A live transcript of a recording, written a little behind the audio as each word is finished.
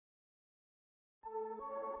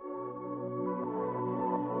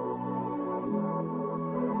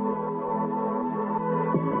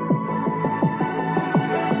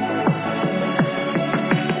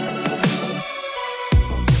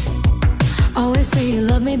Always say you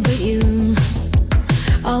love me, but you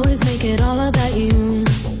always make it all about you,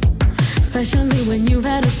 especially when you've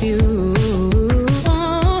had a few.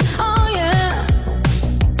 Oh yeah.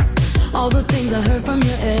 All the things I heard from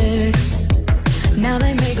your ex, now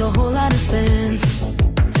they make a whole lot of sense.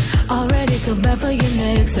 Already feel bad for your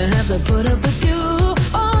next to have to put up with you.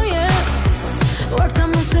 Oh yeah. Worked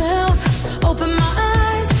on myself, opened my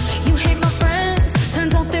eyes. You hate my friends,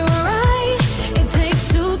 turns out they were right. It takes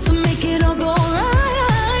two to make it all go right.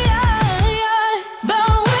 But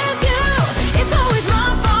with you, it's always my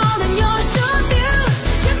fault and your short views,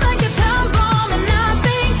 just like a time bomb. And I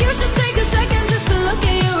think you should take a second just to look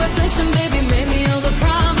at your reflection, baby. Maybe you're the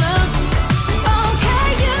problem. Okay,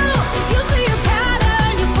 you see a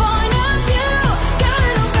pattern, your point of view got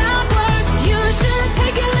it all backwards. You should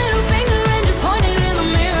take your little finger and just point it in the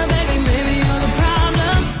mirror, baby. Maybe you're the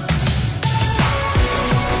problem.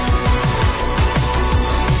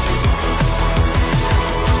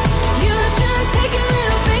 You should take your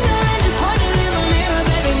little finger and just point it in the mirror,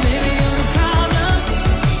 baby. Maybe you're the problem.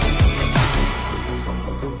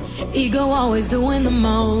 Ego always doing the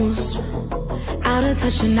most, out of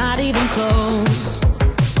touch and not even close.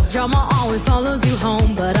 Drama always follows you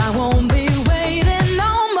home, but I won't be waiting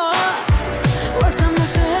no more. Worked on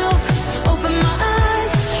myself, opened my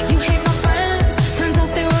eyes. You hate my friends, turns out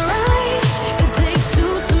they were right. It takes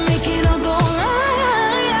two to make it all go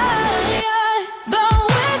right. But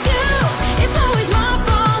with you, it's always my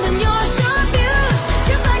fault and your short views,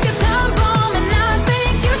 just like a time bomb. And I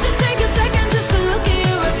think you should take a second just to look at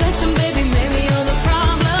your reflection, baby. Maybe you're the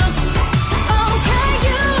problem. Okay,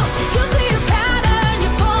 you see a pattern,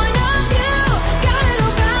 your point of view got it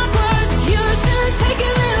all backwards. You should take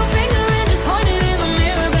your little finger and just point it in the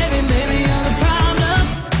mirror, baby. Maybe you're the problem.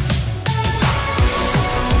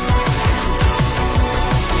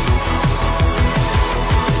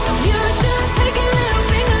 You should take your little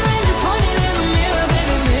finger and just point it in the mirror,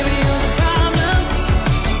 baby. Maybe you're the problem.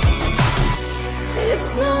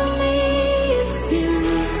 It's not me, it's you.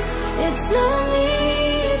 It's not me,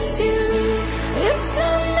 it's you. It's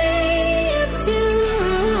not me, it's you.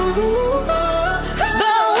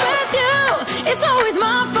 But with you, it's always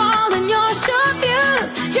my fault and your short views,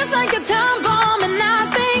 just like a time bomb. And I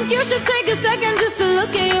think you should take a second just to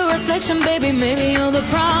look at your reflection, baby. Maybe you're the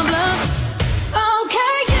problem.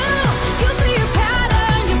 Okay, you see a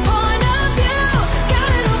pattern, your point of view got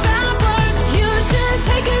it all backwards. You should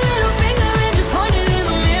take your little finger and just point it in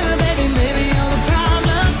the mirror, baby. Maybe you're the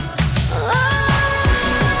problem.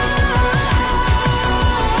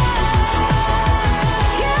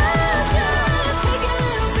 You should take your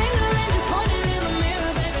little finger and just point it in the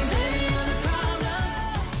mirror, baby. Maybe you're the problem.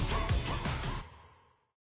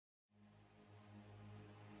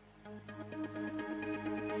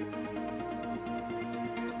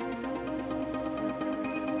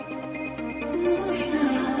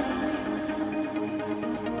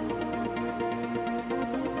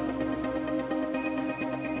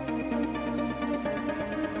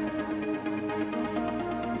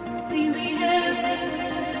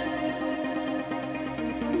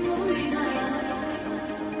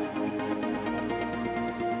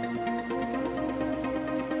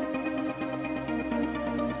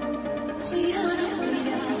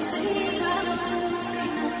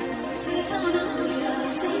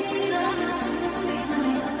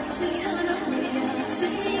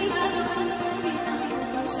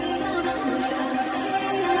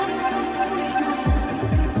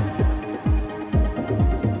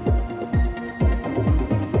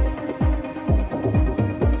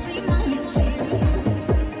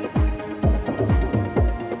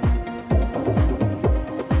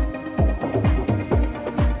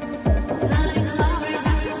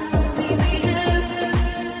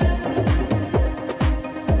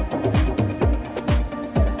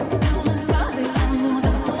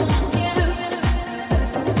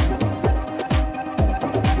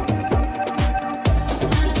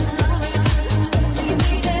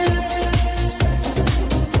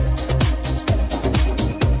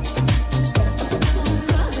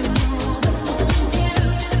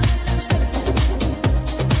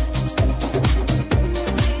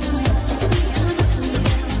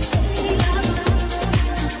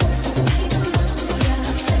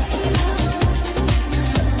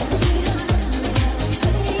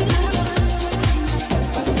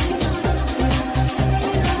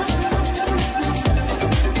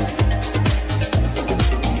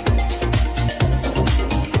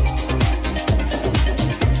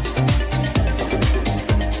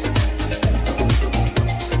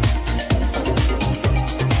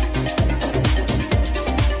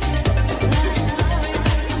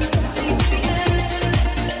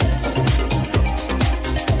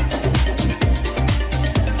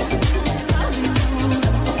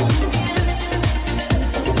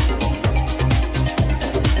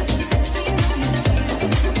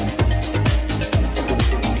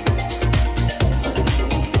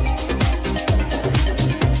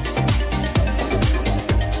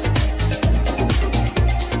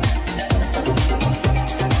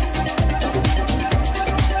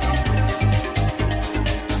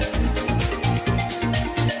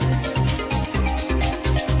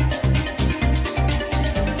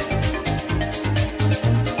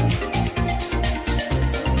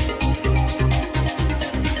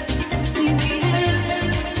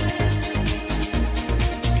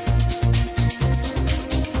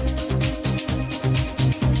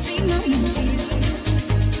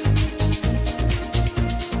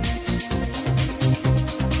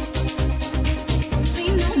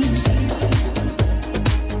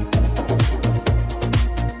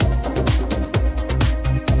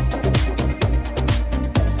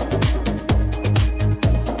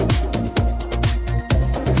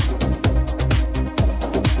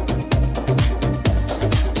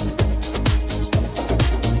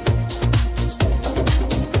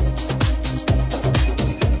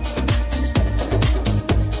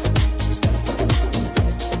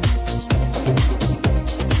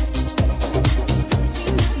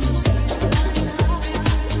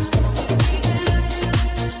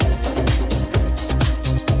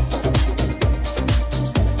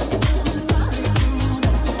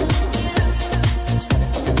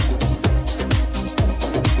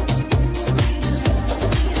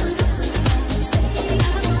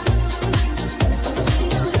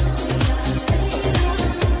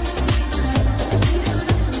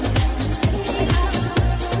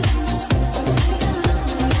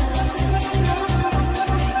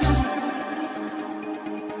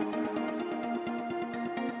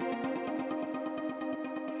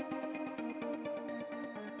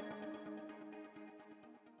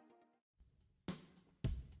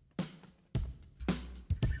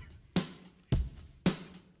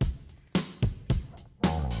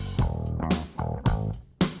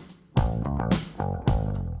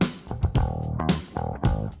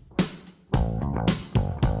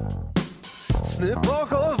 Sny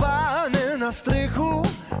pochowane na strychu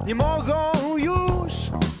nie mogą już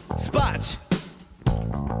spać.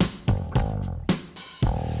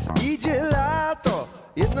 Idzie lato,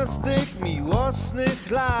 jedno z tych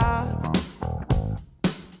miłosnych lat.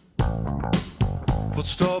 Pod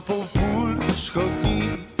stopą pól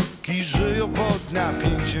chodniki żyją pod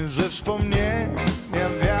napięciem. Złe wspomnienia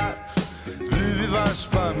wiatr wyrywa z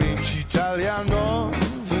pamięci. Talia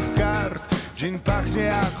nowych kart. Dzień pachnie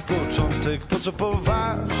jak początek. Po co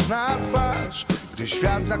poważna twarz, gdy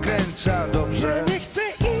świat nakręca dobrze? Ja nie chcę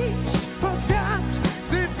iść pod wiatr,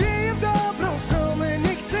 gdy wieje w dobrą stronę.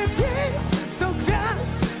 Nie chcę biec do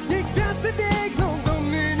gwiazd, niech gwiazdy biegną do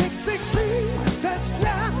mnie. Nie chcę chwytać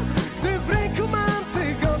dnia, gdy w ręku mam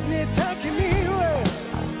tygodnie. Takie miłe,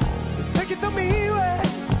 takie to miłe.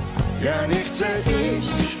 Ja nie chcę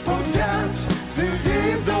iść pod wiatr, gdy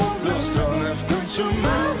wieje w dobrą stronę. W końcu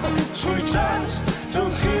mam swój czas, to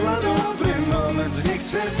chyba dobry moment. Nie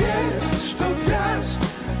chcę biec do gwiazd,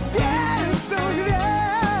 Biec do gwiazd.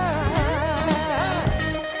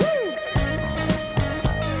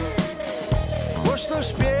 głośno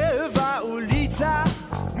śpiewa ulica,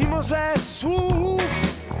 mimo że słów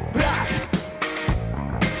brak.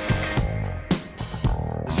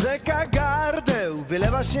 Rzeka gardeł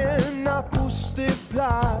wylewa się na pusty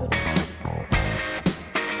plac.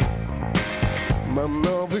 Mam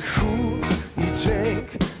nowy chód i dźwięk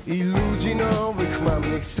i ludzi nowych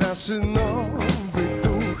mam. Niech straszy nowy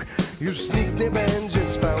duch. Już nikt nie będzie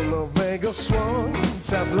spał. Nowego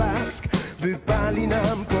słońca blask wypali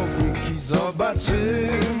nam powieki.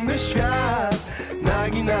 Zobaczymy świat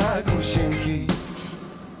nagi na gusieńki.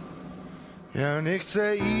 Ja nie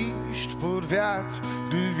chcę iść pod wiatr,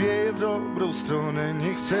 gdy wieje w dobrą stronę.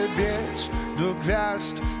 Nie chcę biec do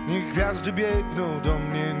gwiazd, niech gwiazdy biegną do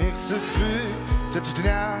mnie. Nie chcę chwytać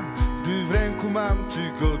dnia, gdy w ręku mam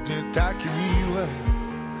tygodnie. Takie miłe,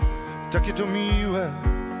 takie to miłe.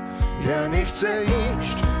 Ja nie chcę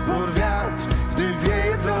iść pod wiatr, gdy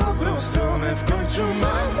wieje w dobrą stronę. W końcu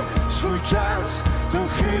mam swój czas, to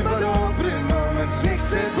chyba dobry moment. Nie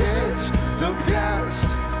chcę biec do gwiazd,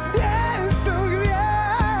 Biec do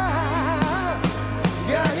gwiazd.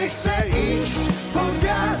 ja nie chcę iść pod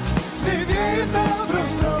wiatr, gdy wieje w dobrą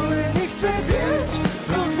stronę. Nie chcę biec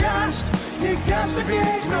do gwiazd, niech gwiazdy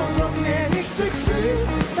biegną do mnie. Nie chcę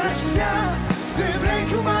chwytać dnia, gdy w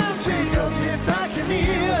ręku mam tygodnie. Takie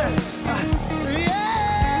miłe,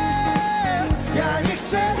 yeah. Ja nie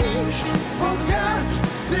chcę iść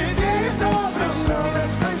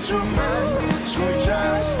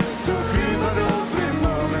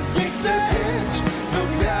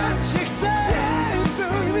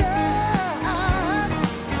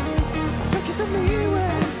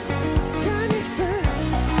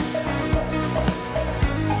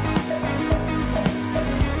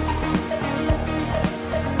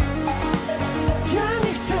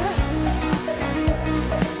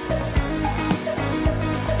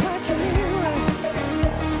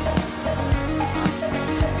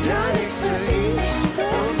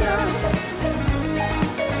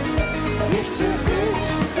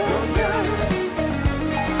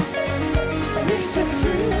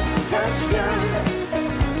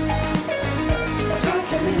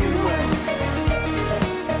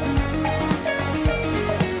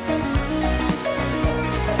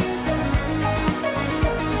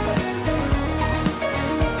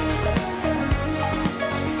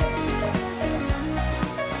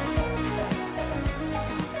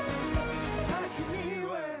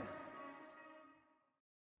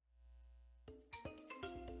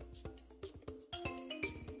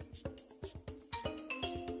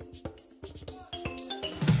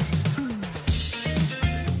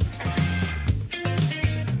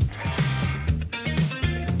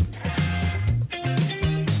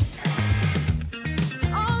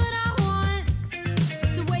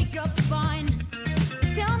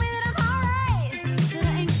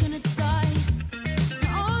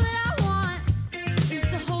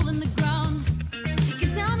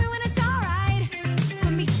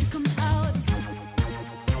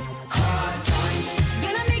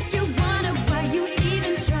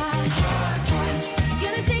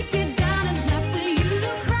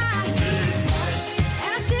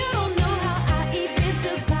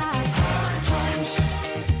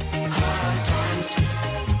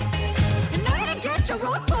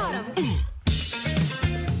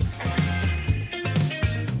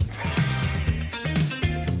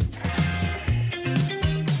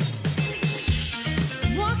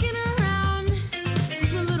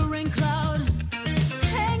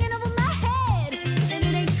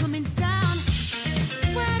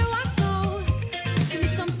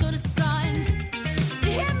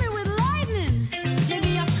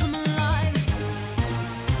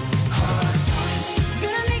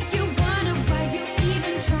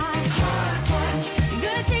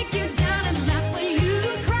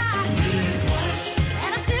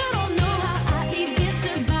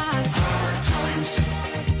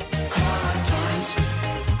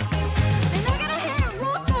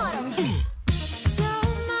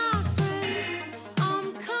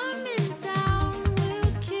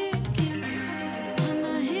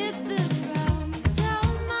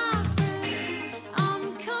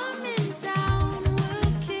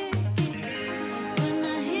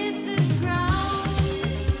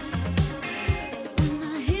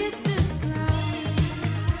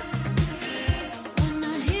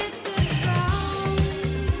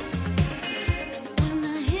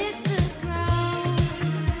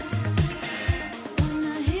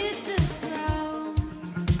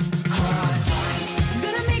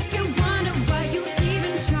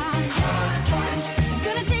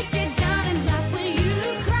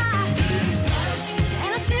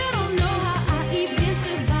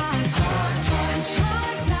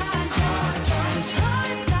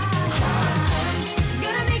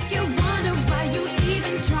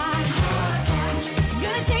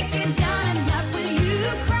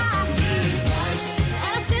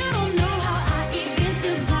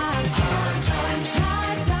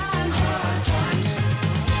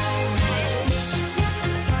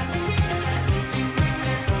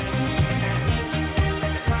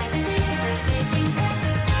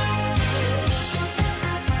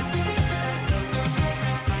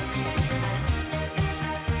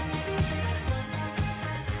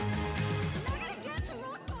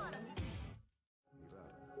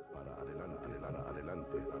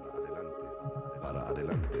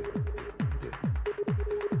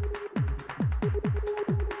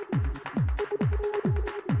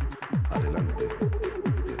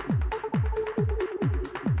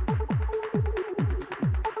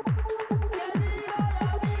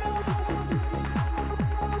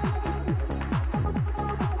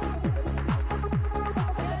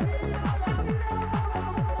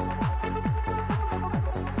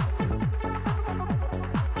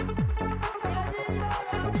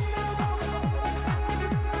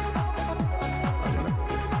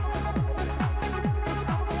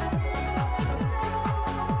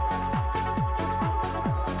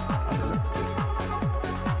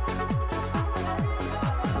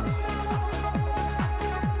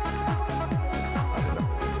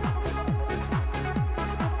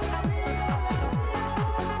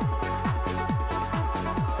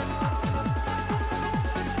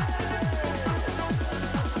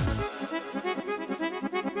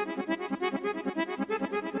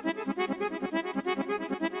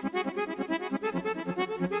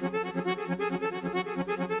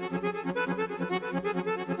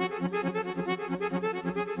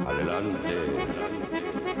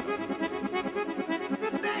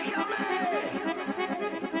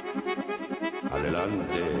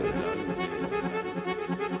Adelante.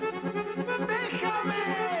 Déjame.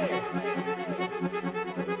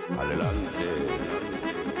 Adelante.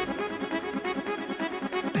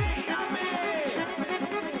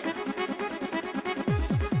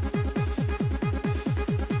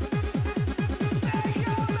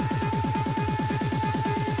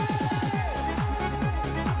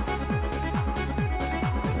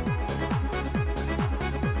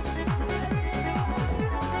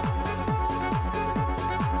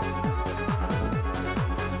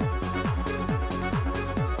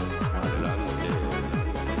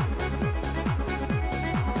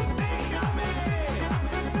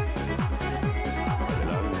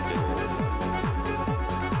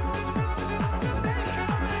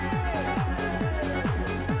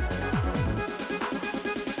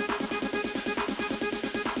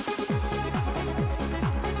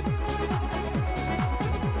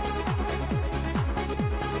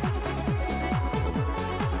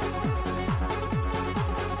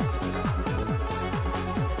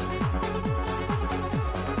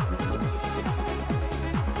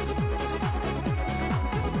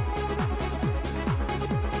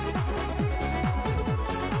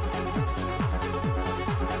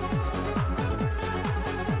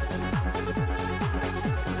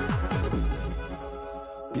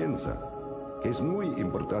 Piensa que es muy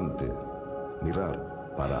importante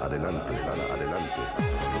mirar para adelante, para adelante.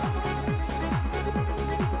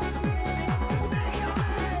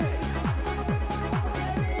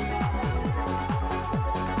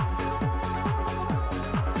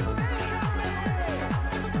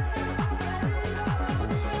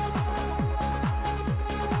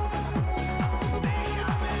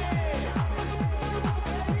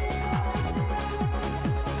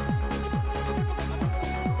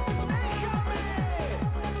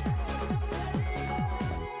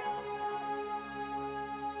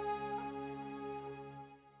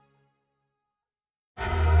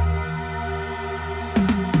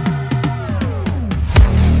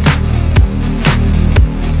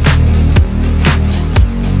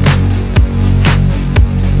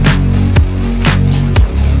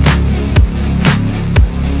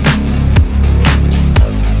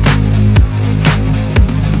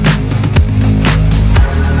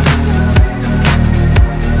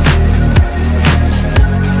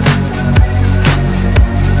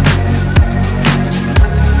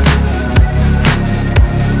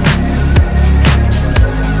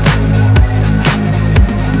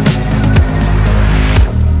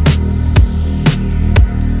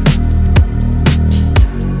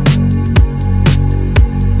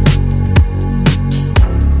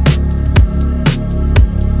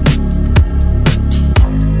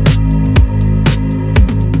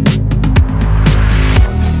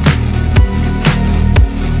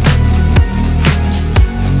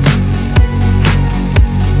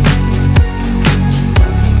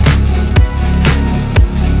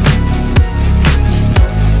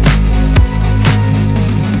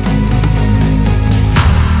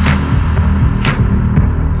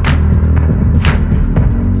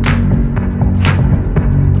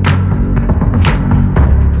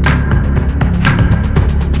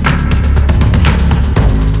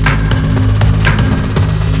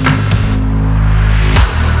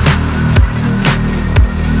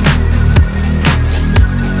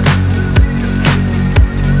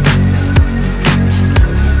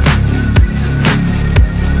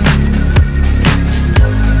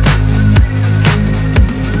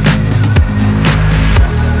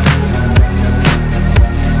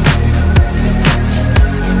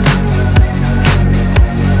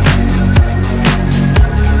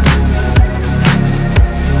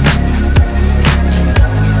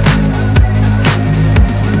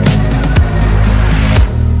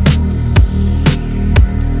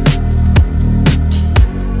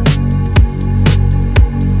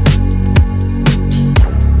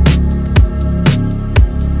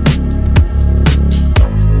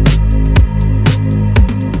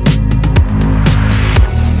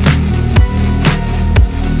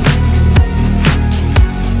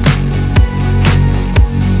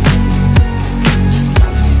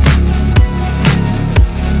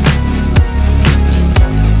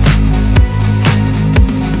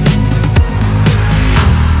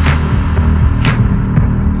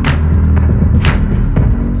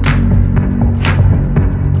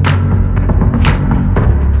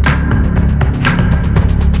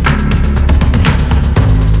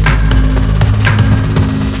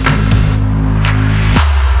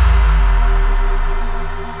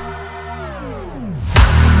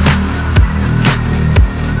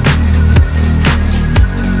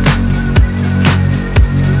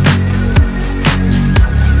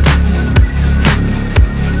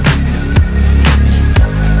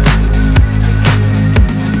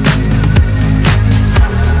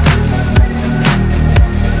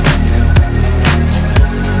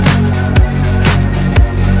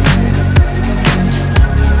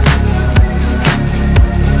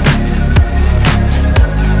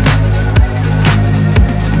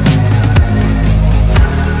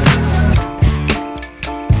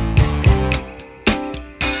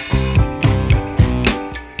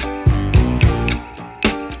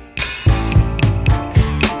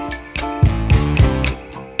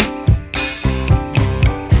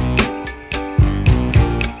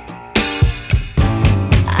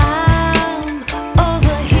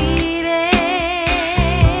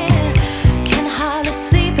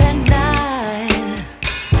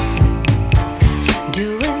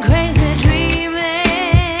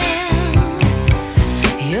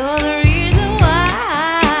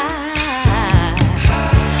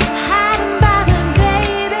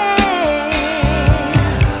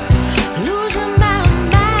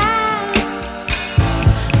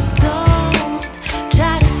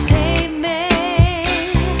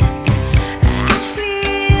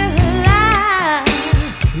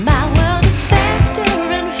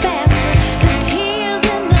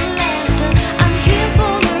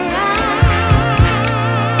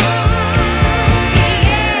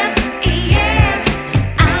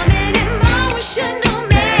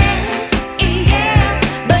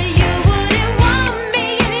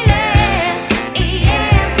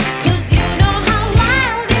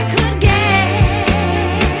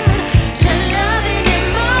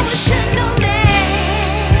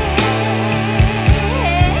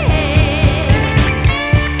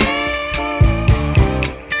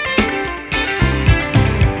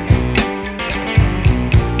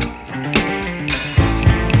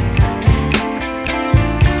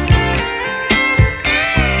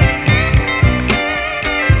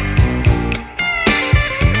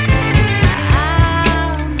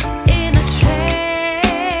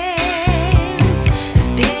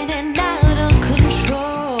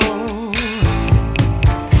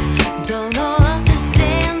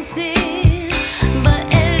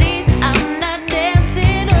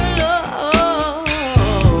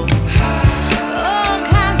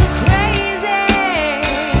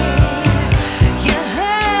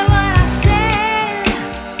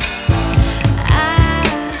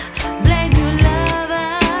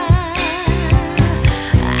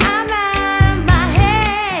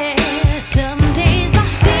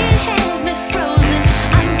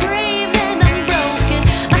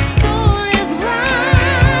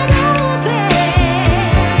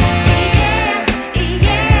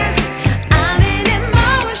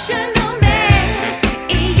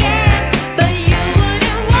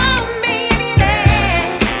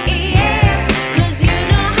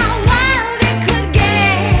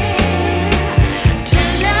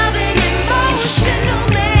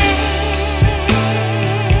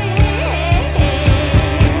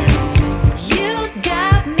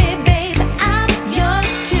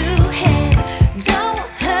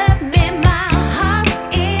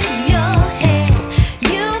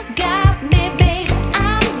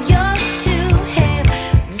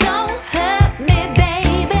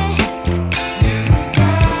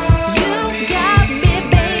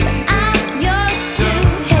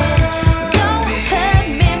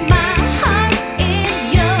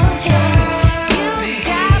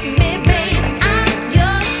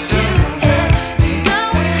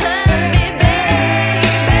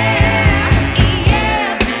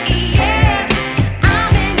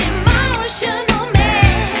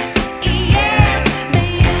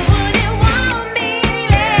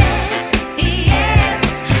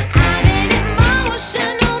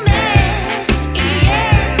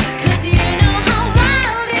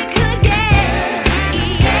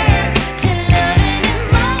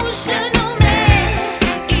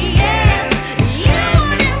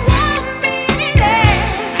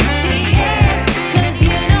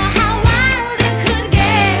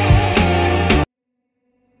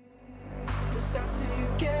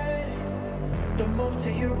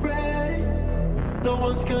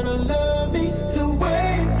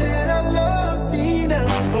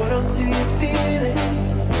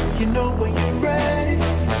 You know when you're ready,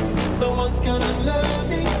 no one's gonna love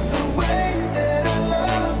me the way that I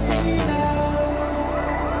love me now.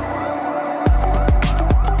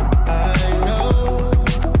 I know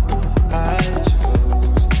I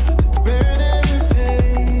chose to burn every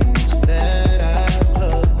page that I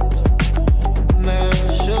closed. Now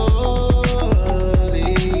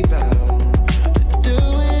surely bound to do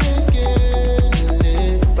it again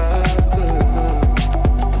if I could.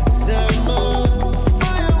 'Cause I'm a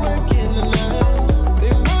firework in the night.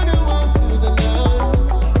 Been running one through the night,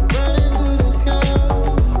 running through the sky.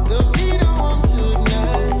 Don't need no one to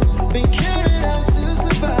ignite. Been carried out to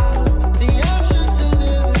survive. The option to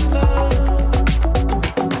live is mine.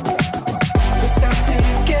 Don't stop till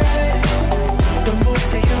you get it. Don't move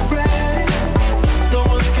till you're ready. No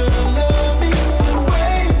one's gonna love me the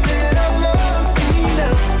way that I love me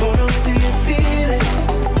now. Hold on till you feel it.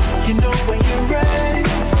 You know when you're ready.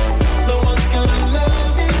 No one's gonna love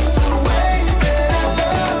me the way that I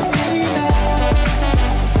love me now.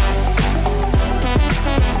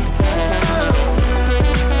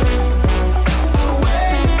 The way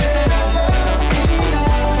that I love me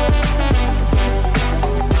now.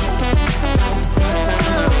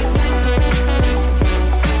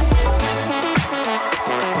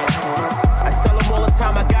 I tell them all the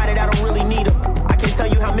time I got it, I don't really need them. I can't tell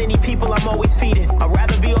you how many people I'm always feeding. I'd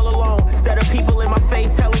rather be all alone instead of people in my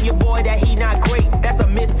face telling your boy that he not great. That's a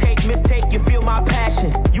mistake, you feel my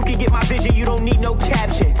passion.